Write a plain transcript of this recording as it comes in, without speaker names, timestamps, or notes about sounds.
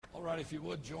All right, if you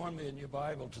would, join me in your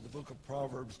Bible to the book of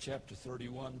Proverbs, chapter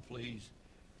 31, please.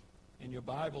 In your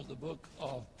Bible, the book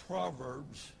of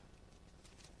Proverbs,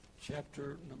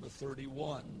 chapter number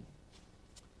 31.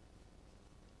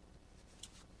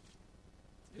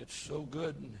 It's so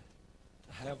good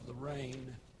to have the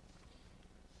rain.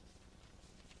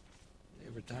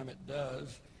 Every time it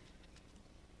does,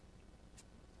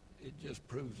 it just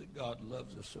proves that God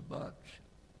loves us so much.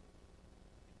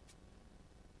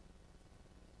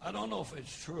 I don't know if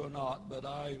it's true or not, but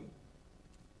I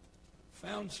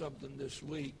found something this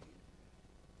week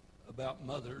about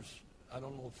mothers. I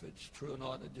don't know if it's true or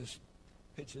not. I just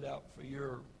pitch it out for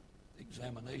your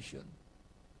examination.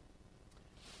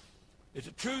 Is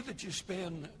it true that you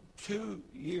spend 2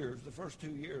 years, the first 2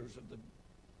 years of the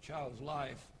child's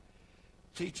life,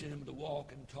 teaching him to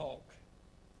walk and talk,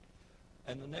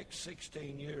 and the next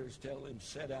 16 years tell him,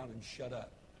 sit down and shut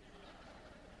up?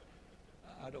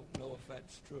 I don't know if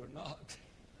that's true or not.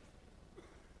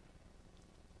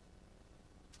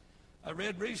 I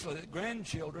read recently that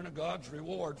grandchildren are God's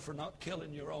reward for not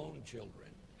killing your own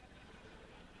children.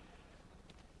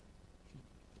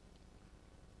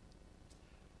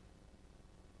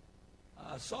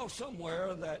 I saw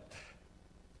somewhere that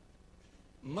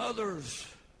mothers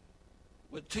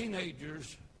with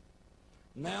teenagers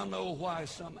now know why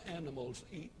some animals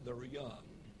eat their young.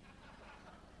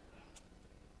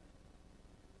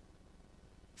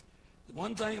 The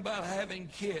one thing about having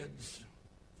kids,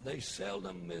 they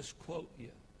seldom misquote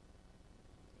you.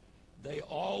 They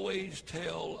always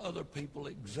tell other people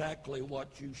exactly what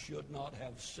you should not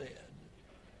have said.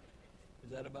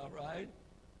 Is that about right?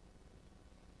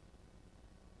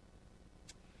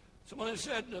 Someone has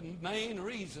said the main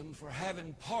reason for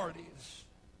having parties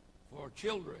for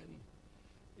children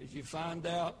is you find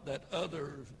out that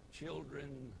other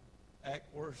children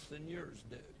act worse than yours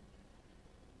do.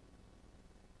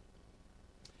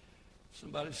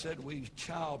 Somebody said we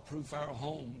child-proof our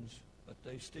homes, but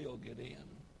they still get in.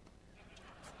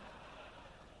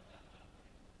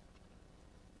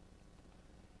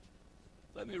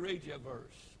 Let me read you a verse.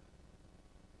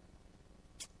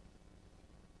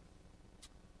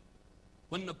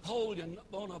 When Napoleon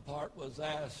Bonaparte was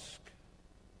asked,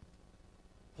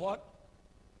 what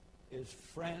is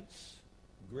France's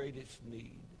greatest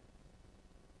need?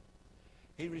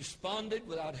 He responded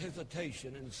without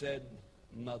hesitation and said,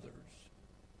 mothers.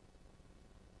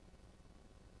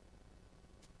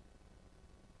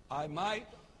 I might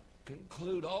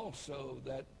conclude also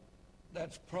that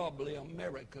that's probably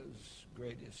America's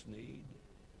greatest need,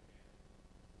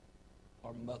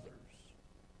 are mothers.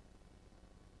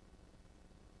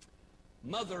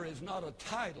 Mother is not a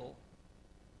title,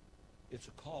 it's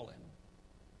a calling.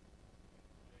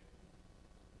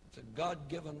 It's a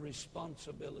God-given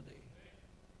responsibility.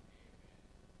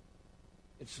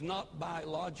 It's not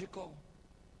biological,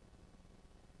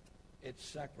 it's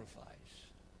sacrifice.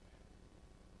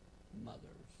 Mothers.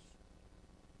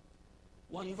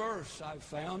 One verse I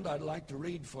found I'd like to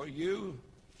read for you.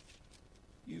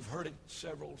 You've heard it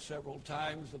several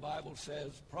times. The Bible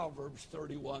says, Proverbs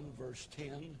 31, verse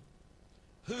 10,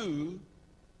 who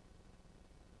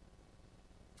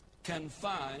can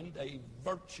find a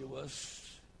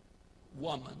virtuous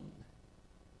woman?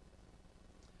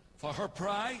 For her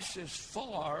price is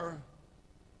far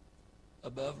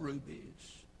above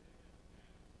rubies.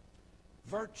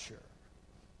 Virtue.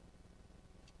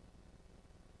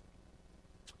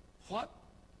 What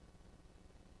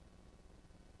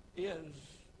is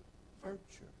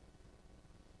virtue?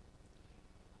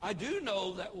 I do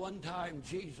know that one time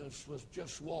Jesus was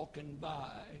just walking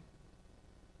by,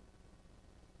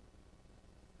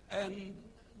 and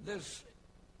this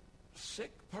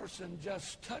sick person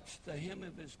just touched the hem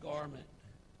of his garment.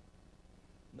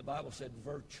 And the Bible said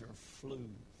virtue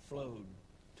flowed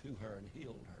to her and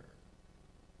healed her.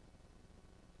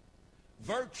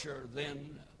 Virtue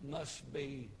then must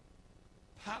be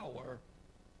power,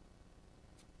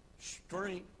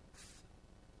 strength,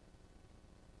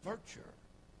 virtue.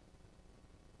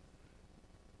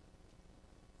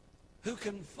 Who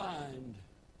can find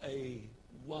a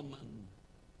woman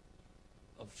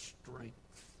of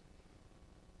strength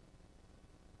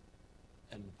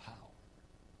and power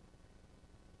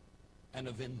and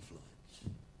of influence?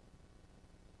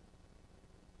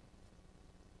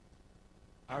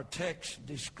 Our text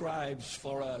describes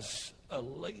for us a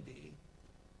lady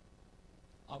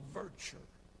of virtue.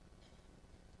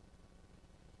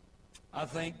 I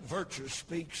think virtue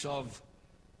speaks of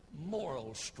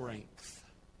moral strength,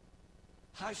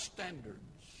 high standards,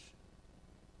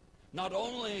 not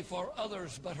only for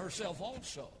others but herself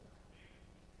also.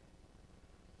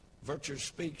 Virtue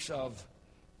speaks of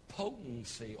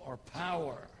potency or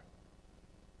power.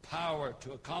 Power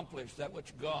to accomplish that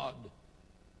which God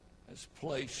has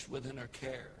placed within her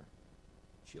care.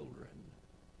 Children.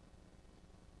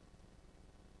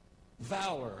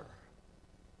 Valor.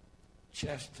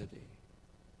 Chastity.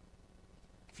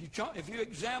 If you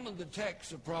examine the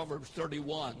text of Proverbs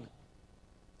 31,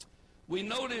 we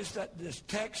notice that this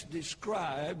text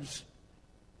describes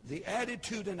the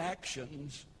attitude and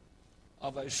actions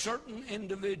of a certain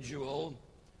individual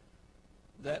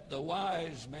that the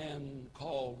wise man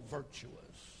called virtuous.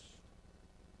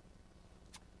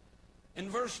 In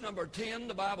verse number 10,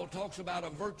 the Bible talks about a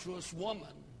virtuous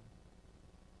woman.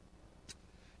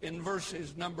 In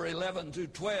verses number 11 through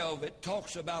 12, it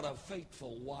talks about a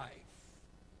faithful wife.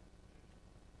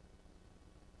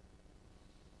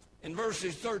 In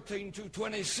verses 13 to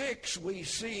 26, we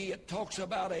see it talks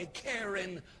about a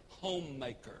caring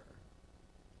homemaker.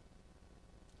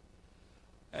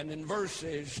 And in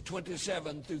verses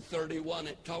 27 through 31,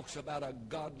 it talks about a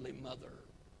godly mother.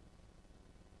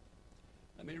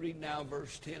 Let me read now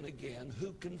verse 10 again.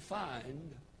 Who can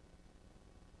find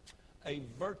a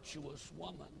virtuous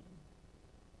woman?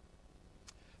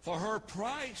 For her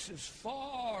price is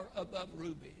far above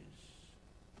rubies.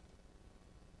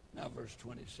 Now verse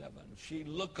 27. She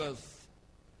looketh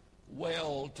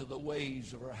well to the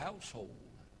ways of her household,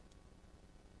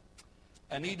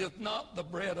 and eateth not the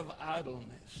bread of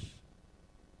idleness.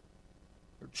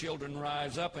 Her children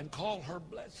rise up and call her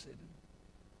blessed.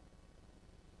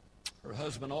 Her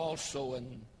husband also,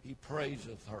 and he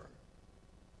praiseth her.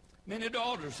 Many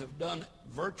daughters have done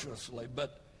virtuously,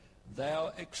 but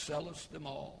thou excellest them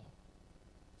all.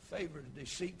 Favor is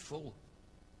deceitful,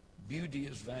 beauty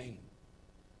is vain.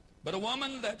 But a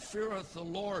woman that feareth the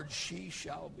Lord, she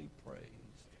shall be praised.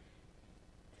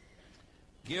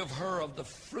 Give her of the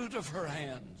fruit of her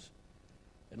hands,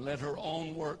 and let her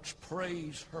own works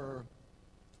praise her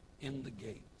in the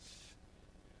gates.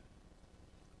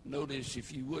 Notice,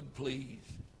 if you would please,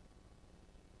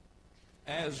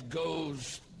 as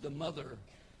goes the mother,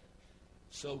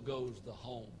 so goes the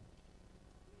home.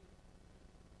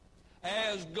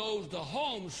 As goes the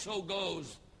home, so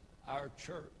goes our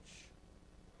church.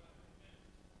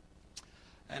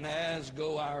 And as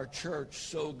go our church,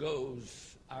 so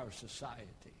goes our society.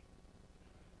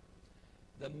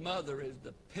 The mother is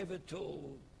the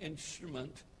pivotal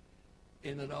instrument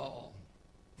in it all.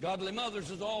 Godly mothers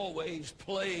has always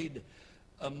played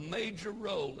a major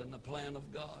role in the plan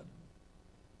of God.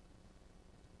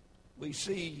 We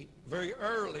see very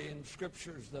early in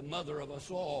Scriptures the mother of us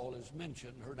all is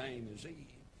mentioned. Her name is Eve.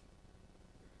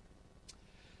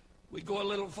 We go a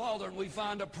little farther and we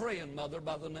find a praying mother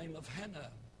by the name of Hannah.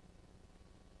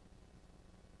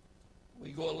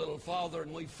 We go a little farther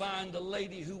and we find a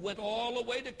lady who went all the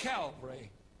way to Calvary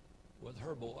with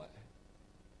her boy.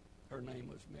 Her name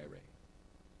was Mary.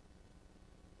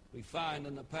 We find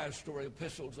in the pastoral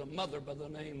epistles a mother by the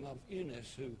name of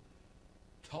Eunice who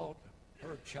taught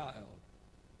her child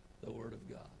the Word of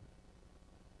God.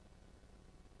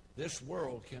 This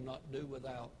world cannot do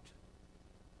without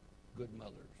good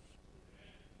mothers.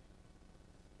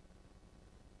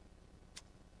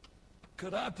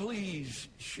 Could I please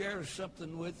share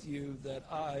something with you that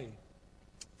I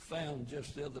found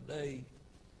just the other day,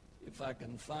 if I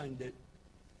can find it?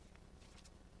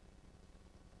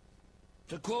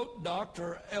 To quote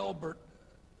Dr. Albert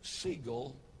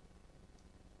Siegel,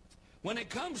 when it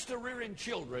comes to rearing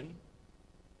children,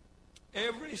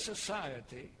 every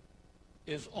society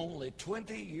is only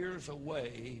 20 years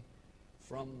away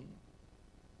from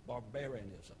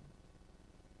barbarianism.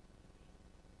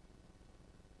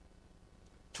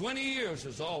 20 years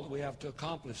is all we have to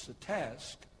accomplish the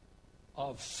task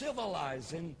of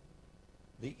civilizing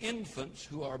the infants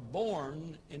who are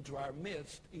born into our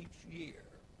midst each year.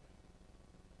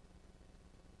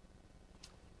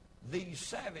 These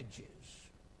savages,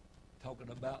 talking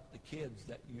about the kids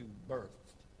that you birthed,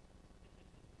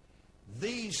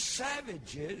 these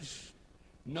savages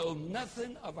know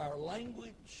nothing of our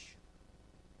language,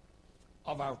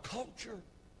 of our culture,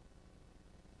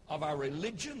 of our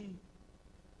religion,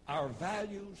 our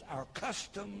values, our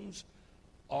customs,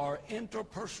 our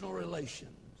interpersonal relations.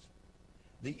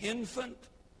 The infant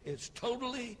is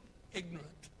totally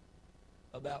ignorant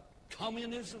about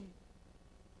communism,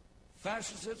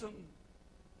 fascism,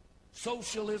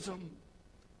 socialism,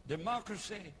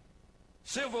 democracy,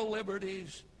 civil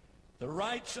liberties, the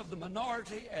rights of the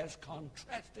minority as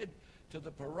contrasted to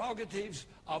the prerogatives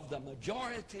of the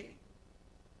majority.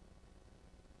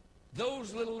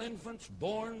 Those little infants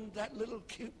born, that little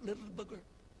cute little booger,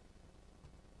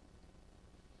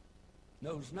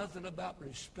 knows nothing about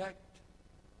respect,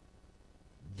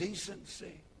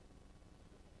 decency,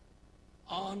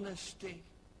 honesty,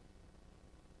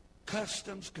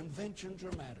 customs, conventions,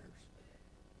 or matters.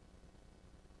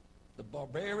 The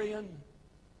barbarian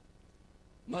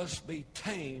must be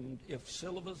tamed if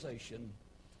civilization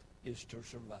is to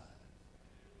survive.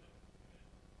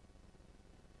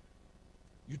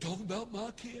 You talking about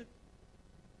my kid?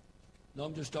 No,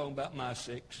 I'm just talking about my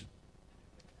 6.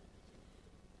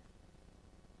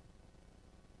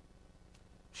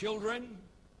 Children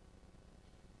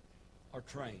are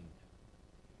trained.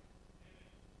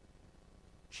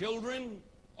 Children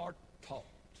are taught.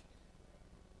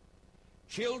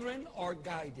 Children are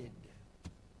guided.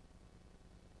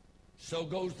 So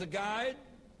goes the guide,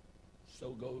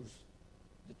 so goes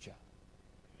the child.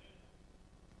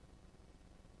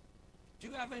 Do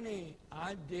you have any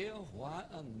idea why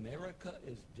America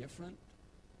is different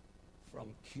from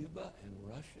Cuba and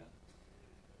Russia?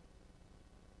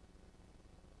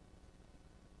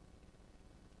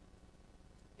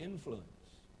 Influence.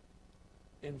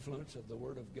 Influence of the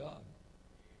Word of God.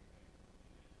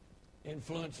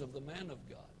 Influence of the man of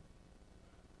God.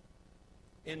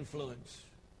 Influence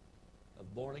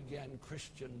of born-again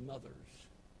Christian mothers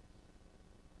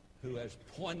who has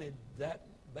pointed that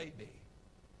baby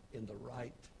in the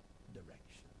right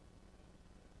direction.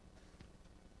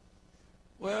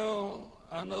 Well,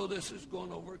 I know this is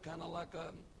going over kind of like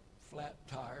a flat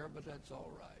tire, but that's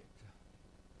all right.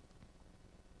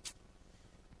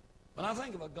 When I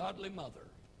think of a godly mother,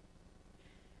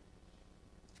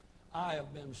 I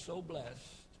have been so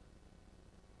blessed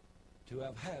to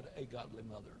have had a godly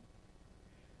mother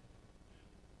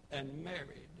and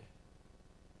married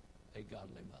a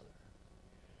godly mother.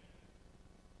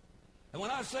 And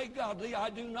when I say godly, I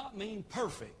do not mean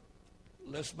perfect,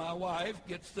 unless my wife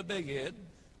gets the big head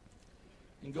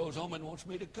and goes home and wants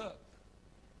me to cook.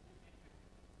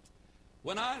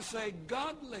 When I say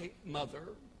godly mother,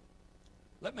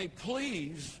 let me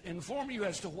please inform you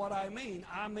as to what I mean.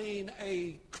 I mean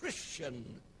a Christian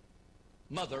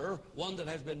mother, one that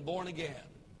has been born again,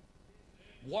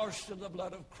 washed in the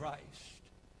blood of Christ,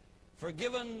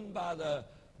 forgiven by the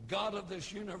God of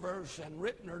this universe, and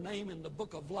written her name in the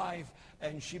book of life,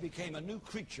 and she became a new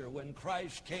creature when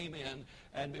Christ came in,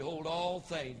 and behold, all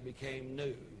things became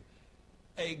new.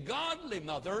 A godly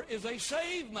mother is a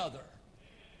saved mother.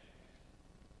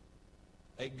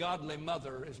 A godly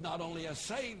mother is not only a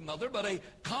saved mother, but a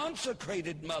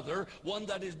consecrated mother, one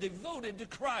that is devoted to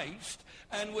Christ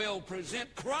and will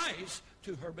present Christ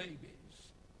to her babies.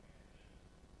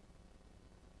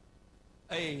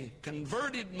 A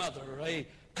converted mother, a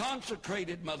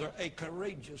consecrated mother, a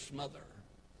courageous mother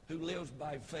who lives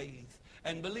by faith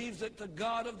and believes that the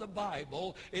God of the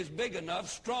Bible is big enough,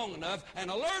 strong enough,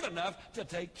 and alert enough to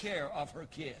take care of her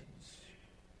kids.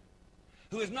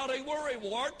 Who is not a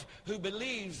worrywart, who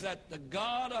believes that the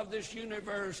God of this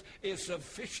universe is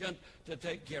sufficient to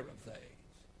take care of things.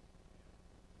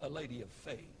 A lady of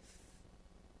faith.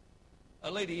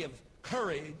 A lady of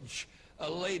courage. A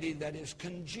lady that is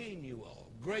congenial,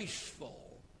 graceful,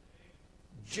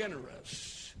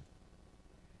 generous.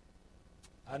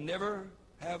 I never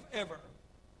have ever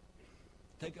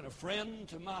taken a friend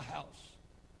to my house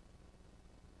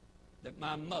that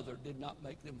my mother did not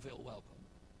make them feel welcome.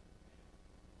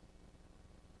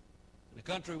 In the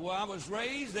country where I was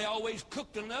raised, they always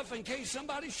cooked enough in case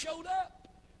somebody showed up.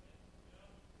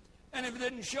 And if it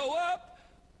didn't show up,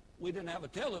 we didn't have a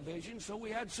television, so we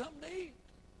had something to eat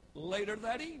later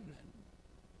that evening.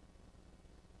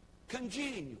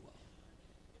 Congenial.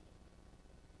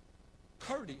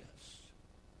 Courteous.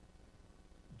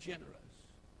 Generous.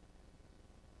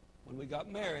 When we got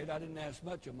married, I didn't ask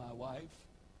much of my wife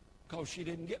because she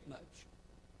didn't get much.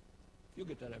 You'll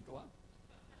get that after a while.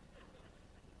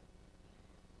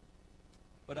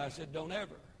 But I said, don't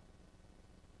ever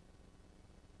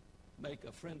make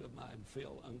a friend of mine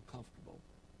feel uncomfortable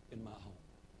in my home.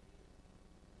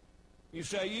 You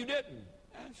say you didn't.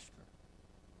 Ask her.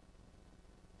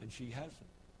 And she hasn't.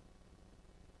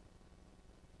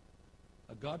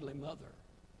 A godly mother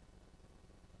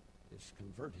is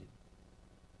converted,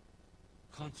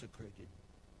 consecrated,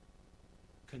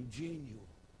 congenial,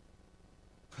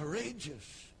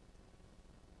 courageous,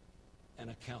 and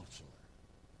a counselor.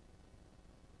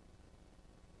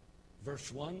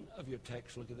 Verse 1 of your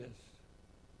text, look at this.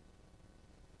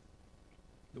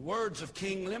 The words of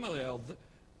King Lemuel,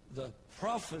 the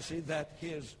prophecy that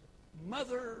his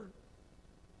mother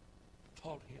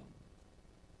taught him.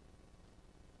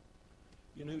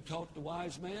 You know who taught the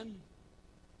wise man?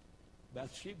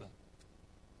 Bathsheba.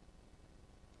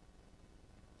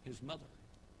 His mother.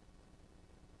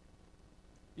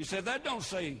 You said that don't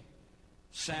say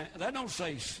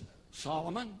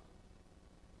Solomon.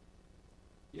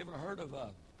 You ever heard of a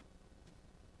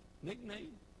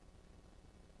nickname?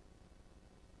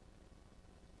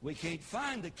 We can't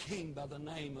find a king by the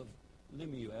name of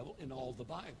Lemuel in all the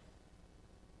Bible.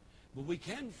 But we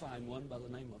can find one by the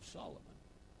name of Solomon,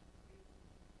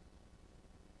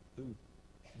 who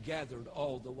gathered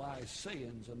all the wise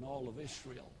sayings in all of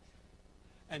Israel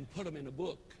and put them in a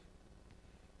book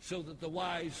so that the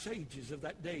wise sages of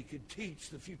that day could teach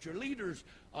the future leaders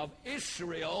of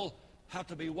Israel how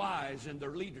to be wise in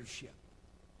their leadership.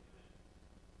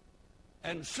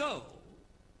 And so,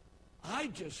 I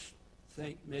just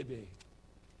think maybe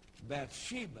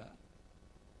Bathsheba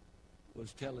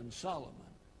was telling Solomon,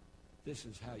 this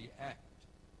is how you act.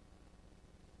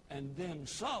 And then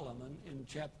Solomon,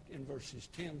 in verses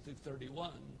 10 through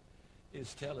 31,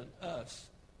 is telling us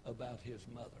about his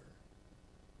mother.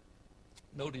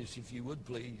 Notice, if you would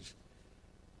please,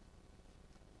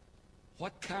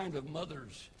 what kind of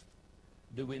mothers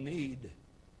do we need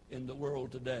in the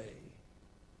world today?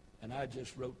 And I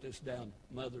just wrote this down,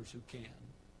 mothers who can.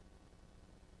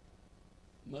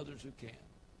 Mothers who can.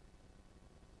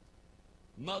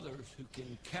 Mothers who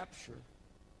can capture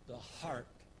the heart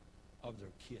of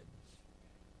their kids.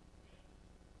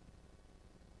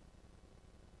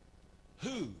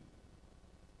 Who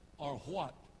or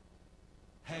what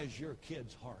has your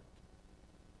kid's heart?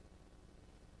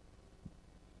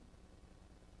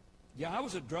 Yeah, I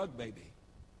was a drug baby.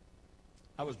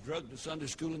 I was drugged to Sunday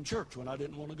school and church when I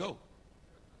didn't want to go.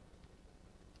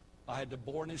 I had the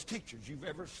boringest teachers you've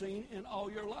ever seen in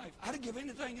all your life. I'd give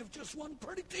anything if just one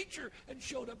pretty teacher had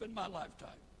showed up in my lifetime.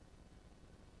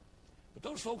 But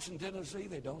those folks in Tennessee,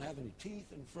 they don't have any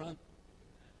teeth in front.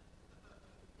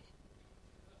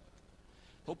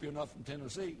 Hope you're not from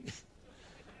Tennessee.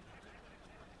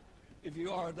 If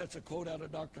you are, that's a quote out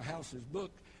of Dr. House's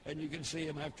book, and you can see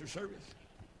him after service.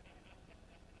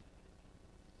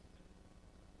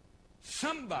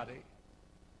 Somebody,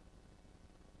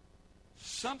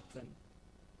 something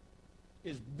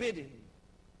is bidding,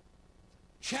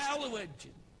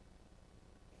 challenging,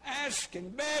 asking,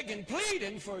 begging,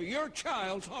 pleading for your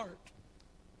child's heart.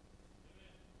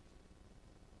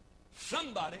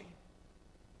 Somebody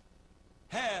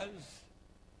has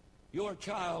your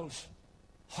child's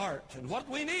heart. And what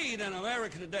we need in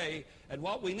America today and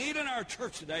what we need in our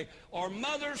church today are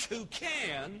mothers who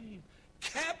can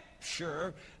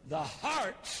capture the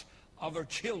hearts of her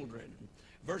children.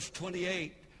 Verse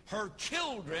 28, her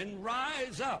children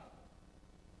rise up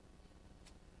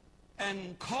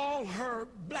and call her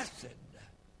blessed.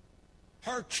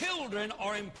 Her children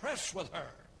are impressed with her.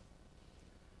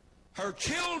 Her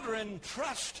children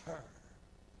trust her.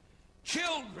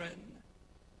 Children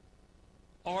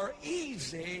are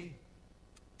easy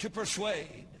to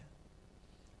persuade.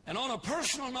 And on a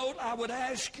personal note, I would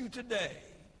ask you today,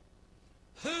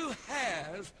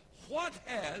 what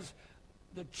has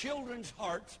the children's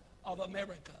hearts of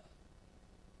America?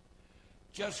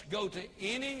 Just go to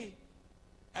any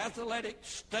athletic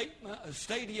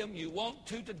stadium you want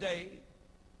to today.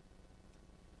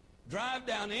 Drive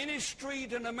down any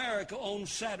street in America on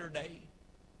Saturday.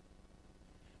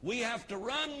 We have to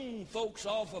run folks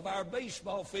off of our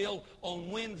baseball field on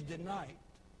Wednesday night.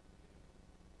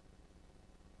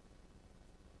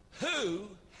 Who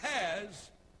has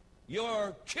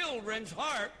your children's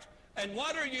heart, and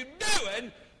what are you doing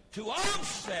to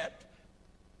offset?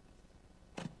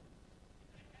 It's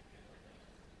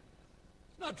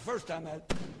not the first time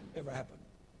that ever happened.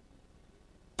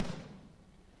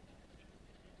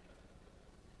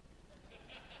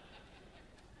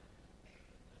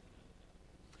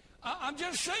 I'm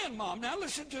just saying, Mom, now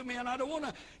listen to me, and I don't want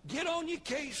to get on your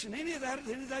case and any of that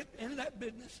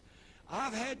business.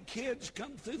 I've had kids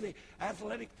come through the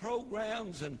athletic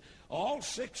programs, and all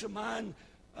 6 of mine,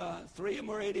 3 of them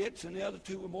were idiots, and the other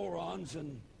 2 were morons,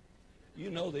 and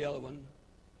you know the other one.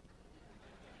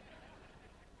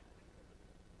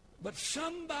 But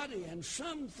somebody and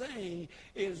something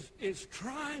is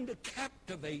trying to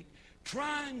captivate,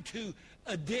 trying to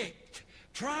addict,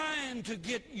 trying to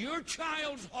get your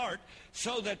child's heart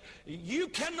so that you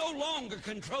can no longer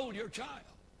control your child.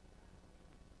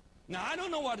 Now, I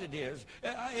don't know what it is.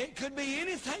 It could be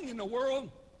anything in the world.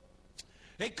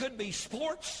 It could be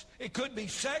sports. It could be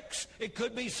sex. It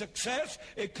could be success.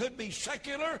 It could be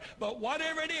secular. But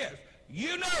whatever it is,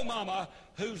 you know, Mama,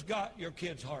 who's got your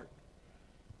kid's heart.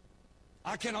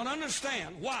 I cannot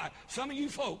understand why some of you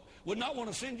folk would not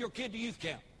want to send your kid to youth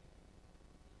camp.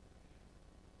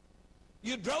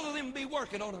 You'd rather them be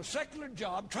working on a secular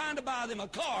job, trying to buy them a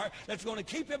car that's going to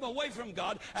keep them away from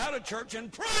God, out of church,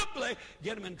 and probably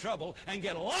get them in trouble and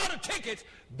get a lot of tickets,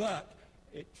 but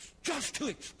it's just too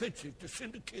expensive to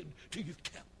send a kid to youth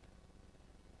camp.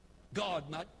 God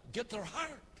might get their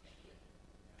heart.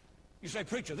 You say,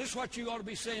 preacher, this is what you ought to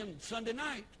be saying Sunday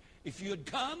night. If you'd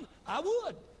come, I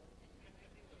would.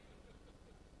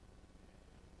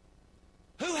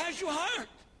 Who has your heart?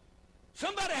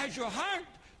 Somebody has your heart.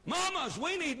 Mamas,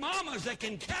 we need mamas that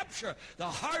can capture the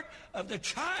heart of the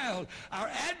child. Our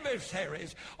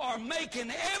adversaries are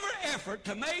making every effort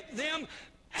to make them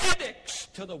addicts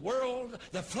to the world,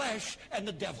 the flesh, and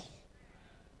the devil.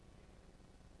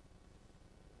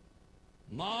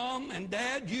 Mom and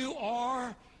Dad, you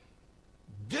are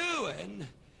doing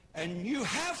and you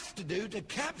have to do to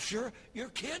capture your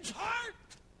kid's heart.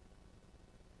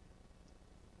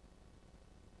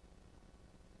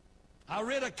 I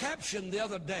read a caption the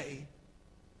other day.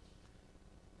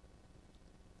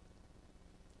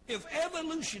 If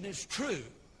evolution is true,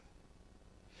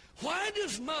 why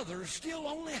does mother still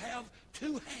only have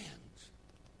 2 hands?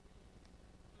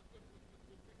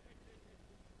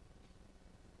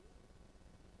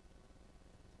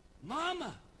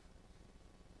 Mama,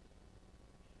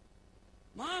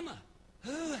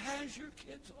 who has your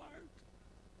kid's heart?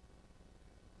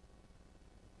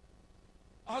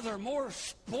 Are there more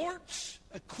sports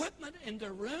equipment in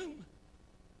their room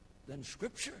than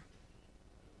Scripture?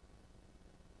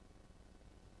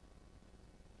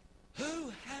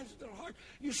 Who has their heart?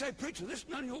 You say, preacher, this is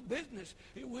none of your business.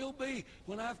 It will be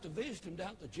when I have to visit him down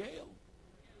at the jail.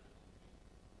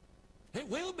 It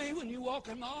will be when you walk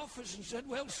in my office and said,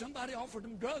 well, somebody offered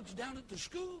him drugs down at the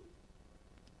school.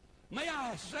 May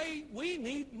I say, we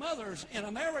need mothers in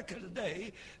America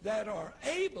today that are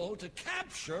able to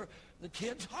capture the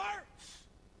kids' hearts.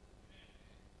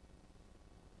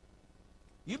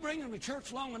 You bring them to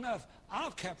church long enough,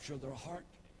 I'll capture their heart.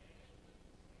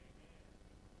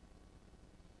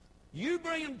 You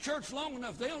bring them to church long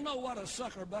enough, they'll know what a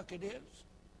sucker bucket is.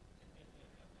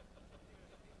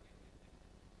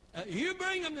 You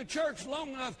bring them to church long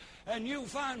enough and you'll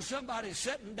find somebody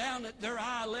sitting down at their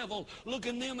eye level,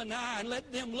 looking them in the eye and let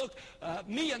them look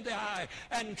me in the eye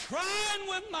and trying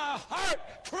with my heart,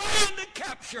 trying to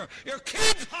capture your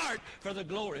kid's heart for the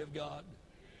glory of God.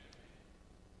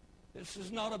 This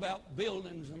is not about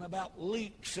buildings and about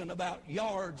leaks and about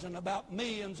yards and about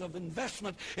millions of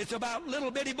investment. It's about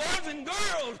little bitty boys and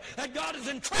girls that God has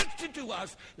entrusted to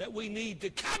us that we need to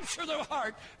capture their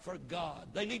heart for God.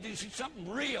 They need to see something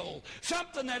real,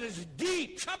 something that is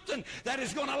deep, something that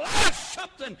is going to last,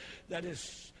 something that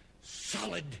is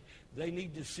solid. They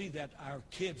need to see that our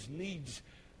kids need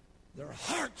their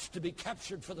hearts to be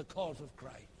captured for the cause of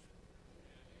Christ.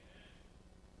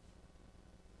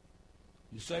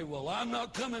 You say, well, I'm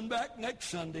not coming back next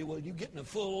Sunday. Well, you're getting a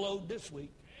full load this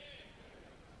week.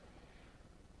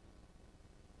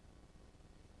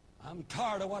 I'm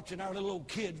tired of watching our little old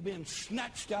kids being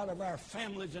snatched out of our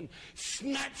families and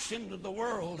snatched into the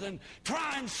world and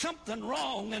trying something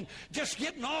wrong and just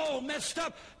getting all messed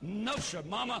up. No, sir,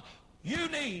 Mama, you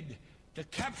need to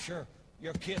capture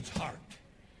your kid's heart.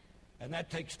 And that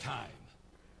takes time.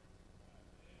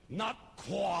 Not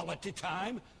quality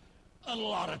time, a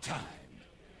lot of time.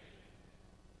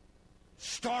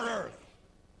 Start early.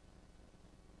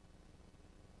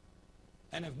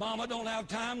 And if Mama don't have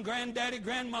time, Granddaddy,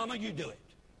 Grandmama, you do it.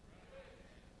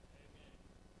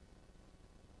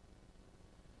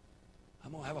 I'm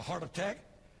going to have a heart attack.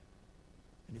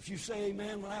 And if you say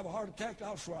amen when I have a heart attack,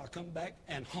 I'll swear I'll come back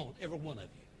and haunt every one of you.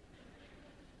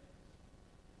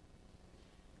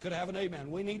 Could I have an amen?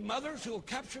 We need mothers who will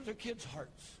capture their kids'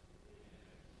 hearts.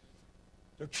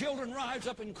 Their children rise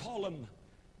up and call them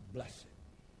blessed.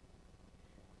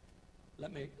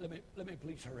 Let me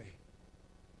please hurry.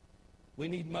 We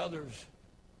need mothers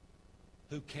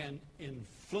who can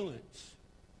influence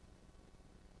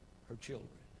her children.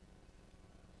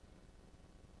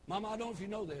 Mama, I don't know if you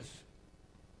know this,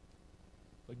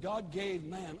 but God gave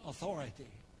man authority,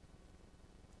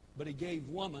 but he gave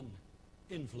woman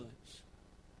influence.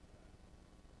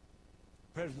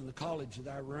 President of the college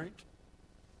that I learned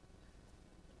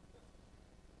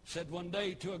said one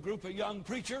day to a group of young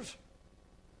preachers,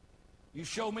 you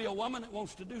show me a woman that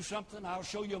wants to do something, I'll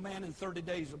show you a man in 30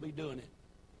 days will be doing it.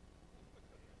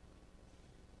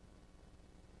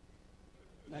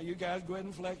 Now you guys go ahead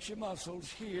and flex your muscles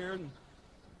here and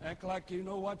act like you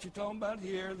know what you're talking about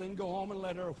here, then go home and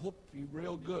let her whoop you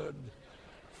real good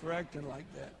for acting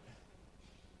like that.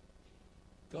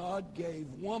 God gave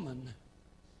woman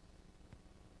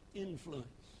influence.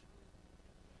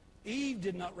 Eve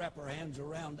did not wrap her hands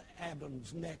around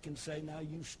Adam's neck and say, now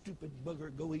you stupid booger,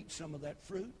 go eat some of that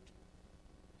fruit.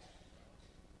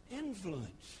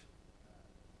 Influence.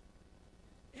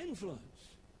 Influence.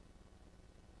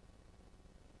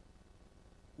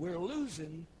 We're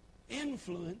losing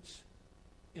influence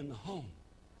in the home.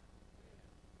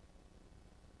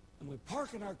 And we're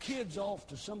parking our kids off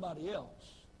to somebody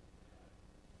else.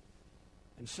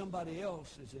 And somebody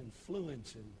else is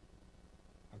influencing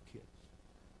our kids.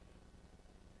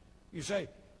 You say,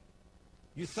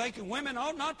 you thinking women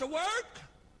ought not to work?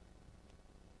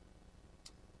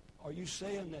 Are you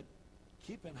saying that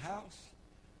keeping house,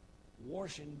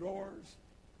 washing drawers,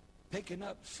 picking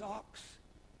up socks,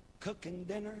 cooking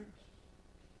dinner,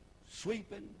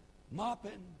 sweeping,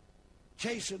 mopping,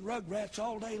 chasing rugrats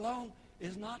all day long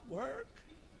is not work?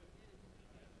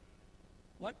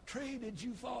 What tree did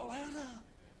you fall out of?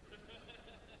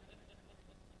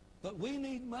 But we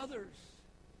need mothers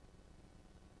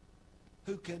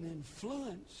who can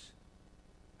influence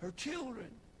her children.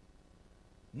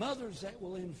 Mothers that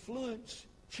will influence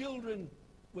children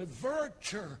with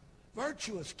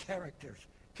virtuous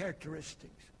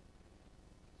characteristics.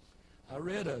 I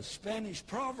read a Spanish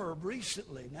proverb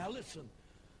recently. Now listen,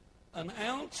 an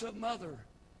ounce of mother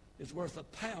is worth a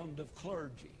pound of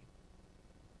clergy.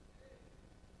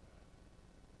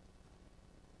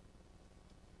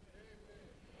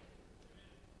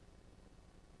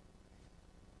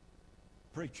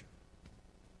 Preacher.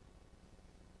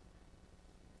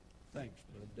 Thanks,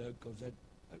 Brother Doug, because that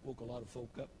woke a lot of folk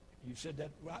up. You said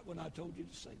that right when I told you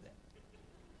to say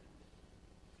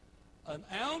that. An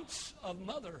ounce of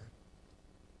mother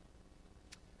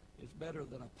is better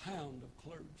than a pound of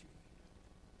clergy.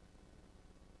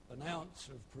 An ounce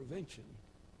of prevention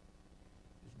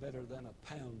is better than a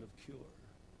pound of cure.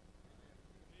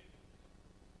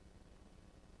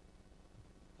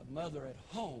 A mother at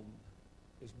home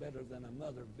is better than a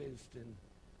mother visiting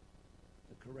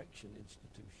the correction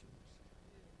institutions.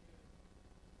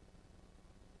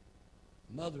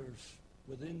 Mothers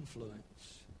with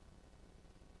influence.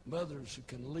 Mothers who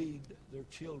can lead their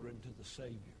children to the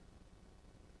Savior.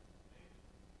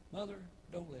 Mother,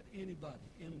 don't let anybody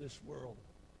in this world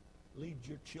lead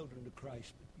your children to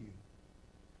Christ but you.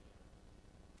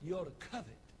 You ought to covet.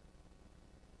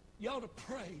 You ought to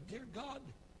pray, dear God,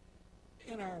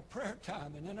 in our prayer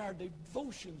time and in our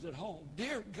devotions at home.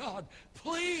 Dear God,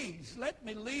 please let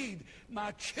me lead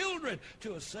my children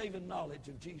to a saving knowledge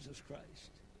of Jesus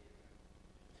Christ.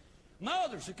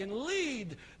 Mothers who can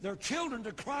lead their children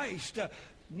to Christ.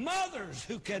 Mothers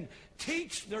who can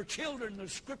teach their children the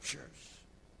Scriptures.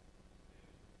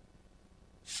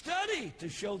 Study to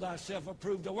show thyself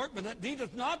approved a workman that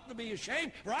needeth not to be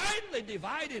ashamed, rightly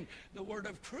dividing the word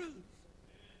of truth.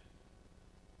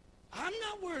 I'm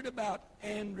not worried about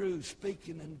Andrew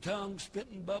speaking in tongues,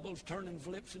 spitting bubbles, turning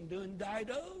flips, and doing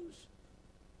didos.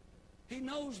 He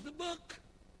knows the book.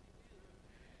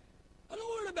 I'm not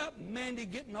worried about Mandy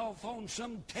getting off on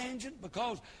some tangent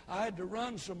because I had to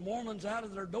run some Mormons out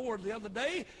of their door the other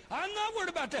day. I'm not worried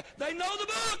about that. They know the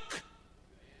book.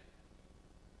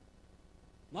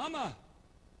 Mama,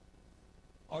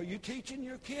 are you teaching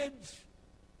your kids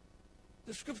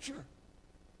the Scripture?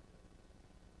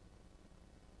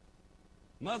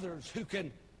 Mothers who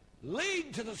can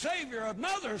lead to the Savior, of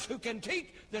mothers who can teach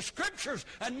the Scriptures,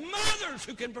 and mothers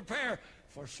who can prepare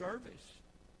for service.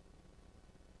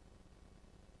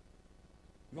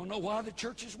 You don't know why the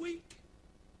church is weak?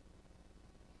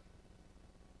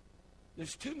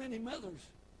 There's too many mothers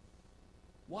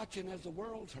watching as the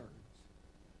world turns.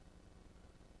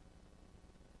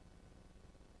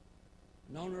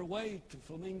 And on their way to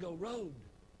Flamingo Road,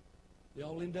 they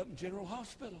all end up in General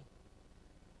Hospital.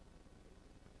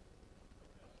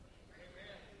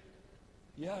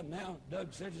 Yeah, now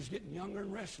Doug says he's getting younger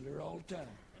and wrestler all the time.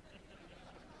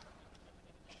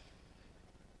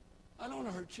 I don't want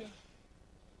to hurt you.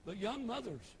 But young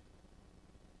mothers,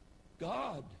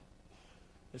 God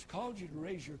has called you to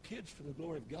raise your kids for the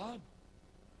glory of God.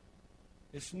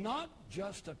 It's not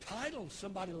just a title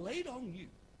somebody laid on you.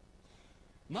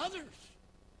 Mothers,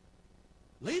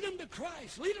 lead them to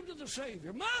Christ. Lead them to the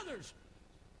Savior. Mothers,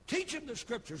 teach them the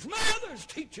Scriptures. Mothers,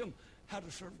 teach them how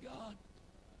to serve God.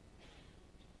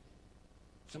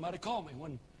 Somebody called me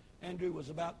when Andrew was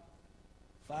about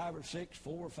 5 or 6,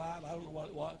 4 or 5, I don't know what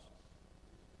it was.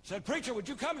 Said, preacher, would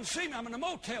you come and see me? I'm in a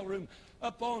motel room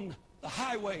up on the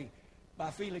highway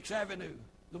by Felix Avenue,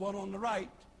 the one on the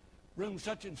right, room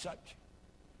such and such.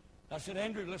 I said,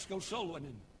 Andrew, let's go soloing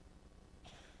him.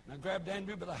 And I grabbed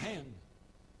Andrew by the hand,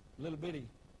 little bitty.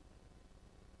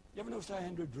 You ever notice how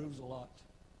Andrew drools a lot?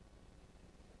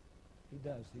 He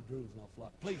does. He drools an awful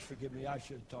lot. Please forgive me. I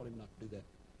should have taught him not to do that.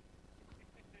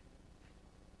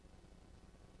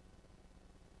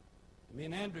 Me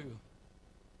and Andrew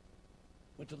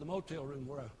went to the motel room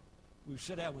where we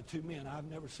sat down with two men I've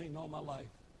never seen all my life.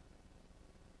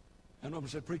 And one of them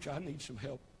said, preacher, I need some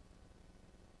help.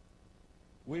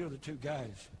 We are the two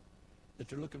guys that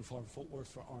they're looking for in Fort Worth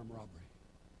for armed robbery.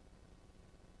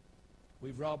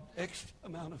 We've robbed X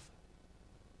amount of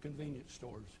convenience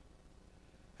stores.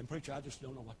 And preacher, I just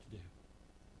don't know what to do.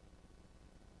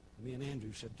 Me and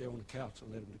Andrew sat there on the couch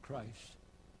and led him to Christ.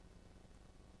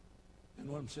 And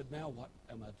one of them said, now what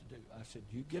am I to do? I said,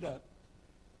 you get up,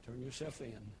 turn yourself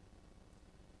in,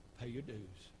 pay your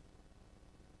dues.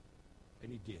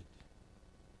 And he did.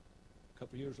 A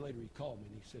couple of years later, he called me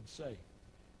and he said, say,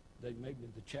 they made me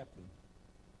the chaplain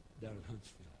down in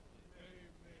Huntsville. Amen.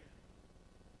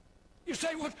 You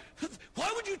say, well,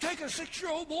 why would you take a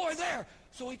 6-year-old boy there?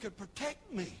 So he could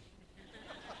protect me.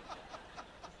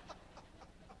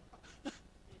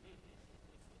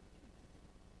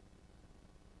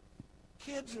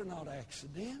 Kids are not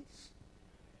accidents.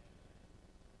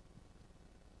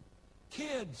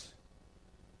 Kids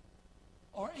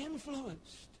are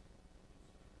influenced.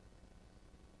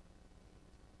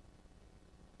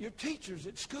 Your teachers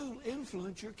at school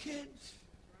influence your kids.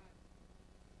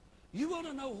 You want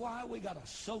to know why we got a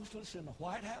socialist in the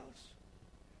White House?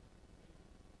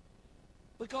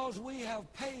 Because we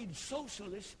have paid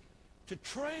socialists to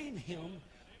train him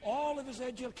all of his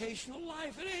educational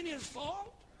life. It ain't his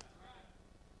fault.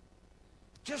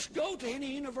 Just go to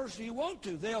any university you want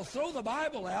to. They'll throw the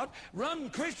Bible out,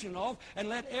 run Christian off, and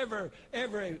let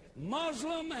every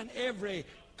Muslim and every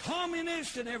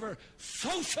communist and every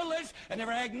socialist and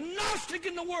every agnostic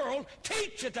in the world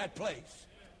teach at that place.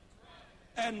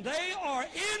 And they are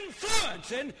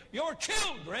influencing your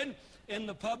children in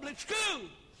the public schools.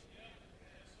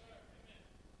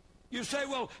 You say,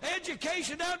 well,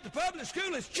 education out in the public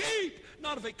school is cheap.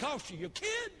 Not if it costs you your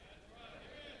kid.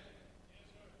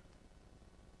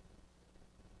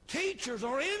 Teachers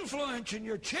are influencing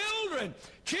your children.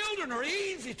 Children are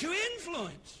easy to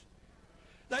influence.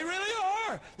 They really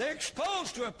are. They're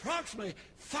exposed to approximately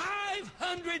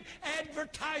 500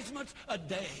 advertisements a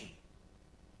day.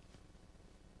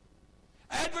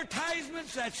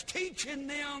 Advertisements that's teaching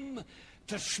them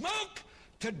to smoke,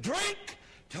 to drink,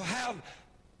 to have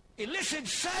illicit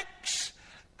sex,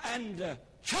 and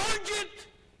charge it,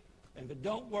 and if it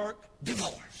don't work,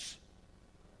 divorce.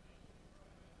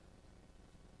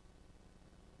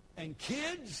 And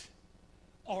kids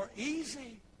are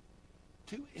easy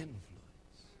to influence.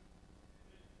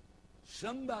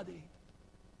 Somebody,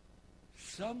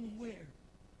 somewhere,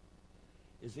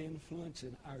 is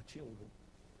influencing our children.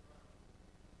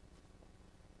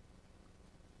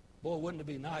 Boy, wouldn't it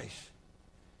be nice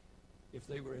if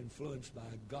they were influenced by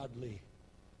a godly,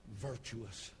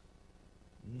 virtuous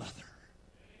mother?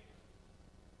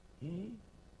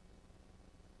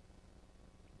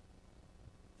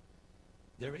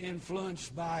 They're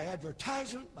influenced by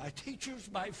advertisement, by teachers,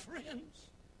 by friends.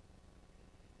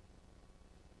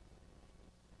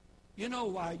 You know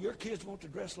why your kids want to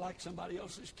dress like somebody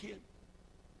else's kid?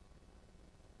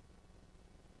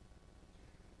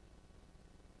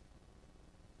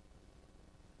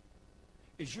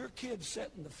 Is your kid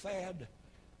setting the fad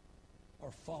or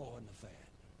following the fad?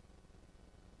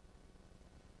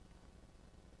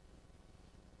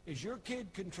 Is your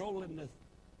kid controlling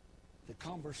the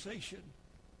conversation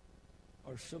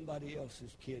or somebody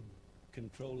else's kid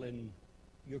controlling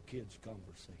your kid's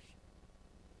conversation?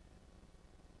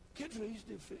 Kids are easy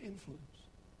to influence.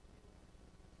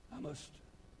 I must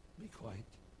be quiet.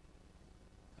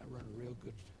 I run a real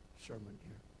good sermon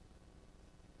here.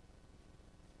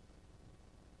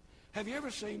 Have you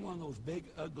ever seen one of those big,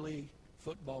 ugly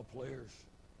football players?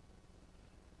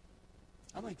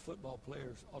 I think football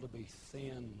players ought to be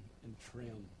thin and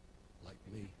trim like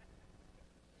me.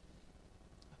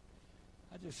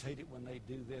 I just hate it when they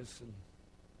do this and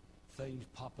things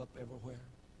pop up everywhere.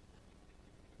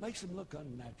 Makes them look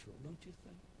unnatural, don't you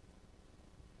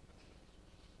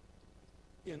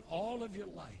think? In all of your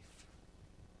life,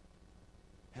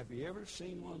 have you ever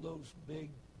seen one of those big,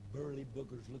 burly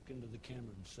boogers look into the camera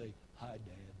and say, "Hi,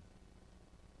 Dad"?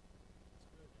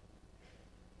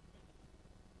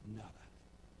 Nada.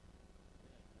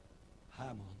 Hi,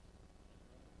 Mom.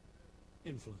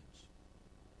 Influence.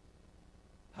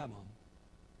 Hi, Mom.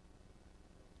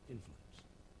 Influence.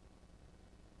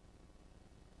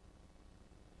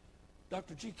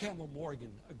 Dr. G. Campbell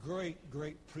Morgan, a great,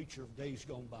 great preacher of days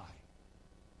gone by,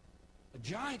 a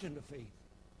giant in the faith,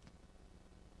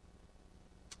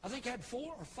 I think had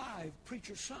 4 or 5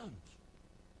 preacher sons.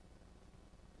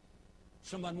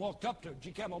 Someone walked up to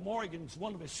G. Campbell Morgan's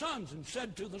one of his sons and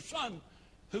said to the son,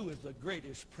 "Who is the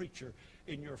greatest preacher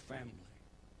in your family?"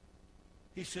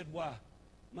 He said, "Why,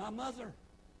 my mother."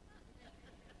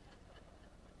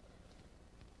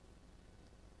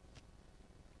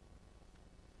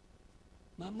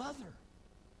 My mother.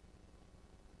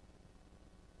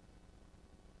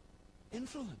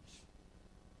 influence.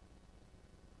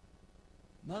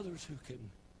 Mothers who can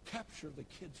capture the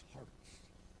kids' hearts.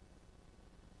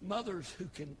 Mothers who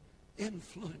can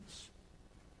influence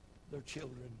their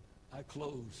children. I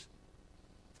close.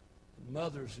 And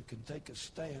mothers who can take a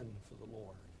stand for the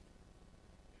Lord.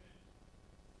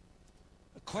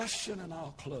 A question and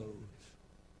I'll close.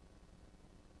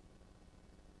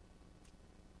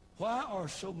 Why are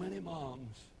so many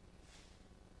moms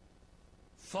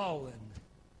falling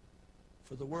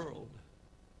for the world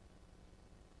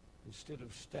instead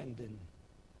of standing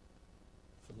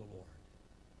for the Lord?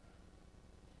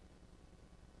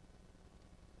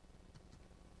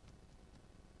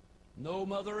 No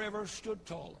mother ever stood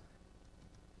taller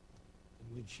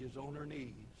than when she is on her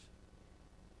knees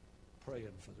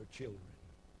praying for their children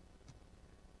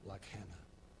like Hannah.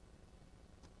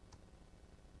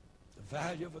 The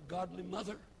value of a godly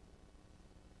mother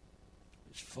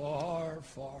is far,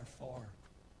 far, far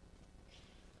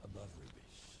above rubies.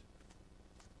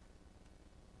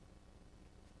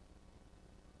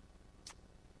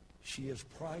 She is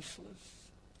priceless.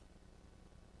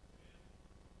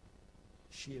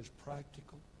 She is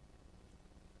practical.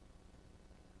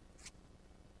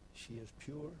 She is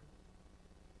pure.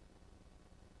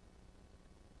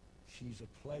 She's a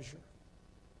pleasure.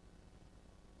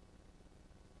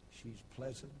 She's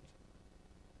pleasant.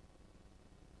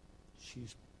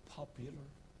 She's popular.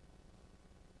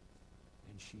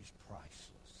 And she's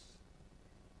priceless.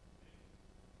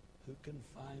 Who can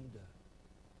find a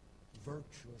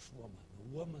virtuous woman,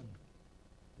 a woman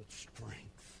with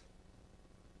strength,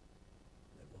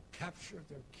 that will capture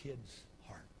their kid's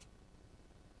heart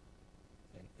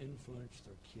and influence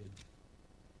their kid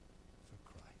for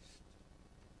Christ?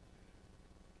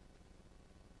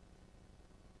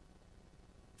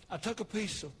 I took a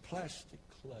piece of plastic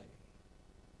clay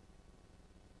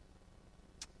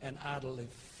and idly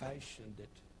fashioned it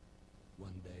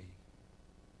one day.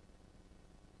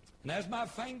 And as my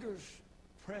fingers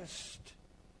pressed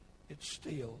it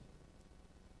steel,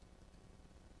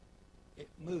 it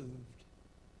moved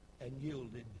and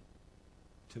yielded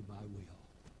to my will.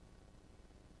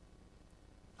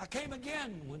 I came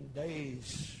again when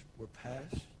days were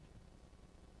past.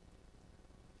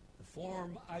 The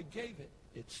form I gave it,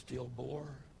 it still bore.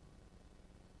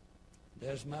 And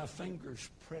as my fingers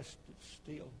pressed it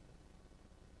steel,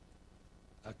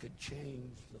 I could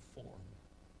change the form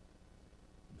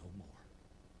no more.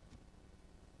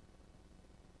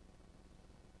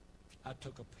 I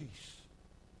took a piece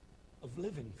of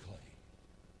living clay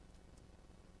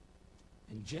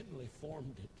and gently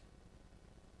formed it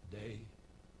day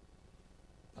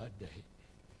by day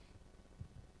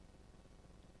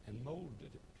and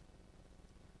molded it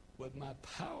with my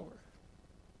power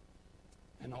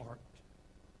and art.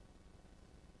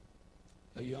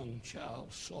 A young child,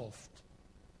 soft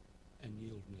and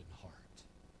yielding heart.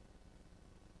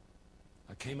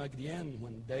 I came again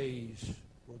when days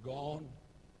were gone.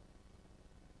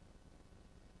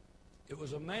 It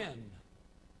was a man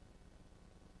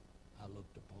I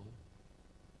looked upon.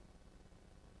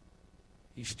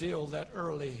 He still that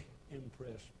early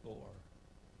impress bore,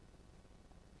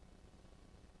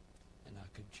 and I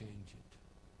could change it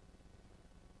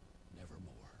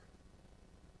nevermore.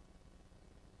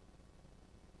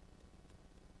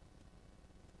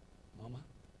 Mama,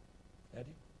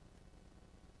 Daddy,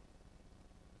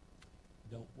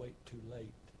 don't wait too late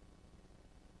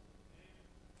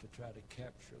to try to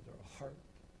capture their heart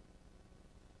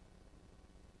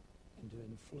and to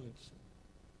influence them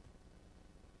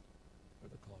for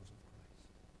the cause of Christ.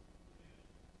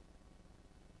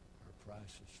 Our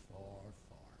price is far,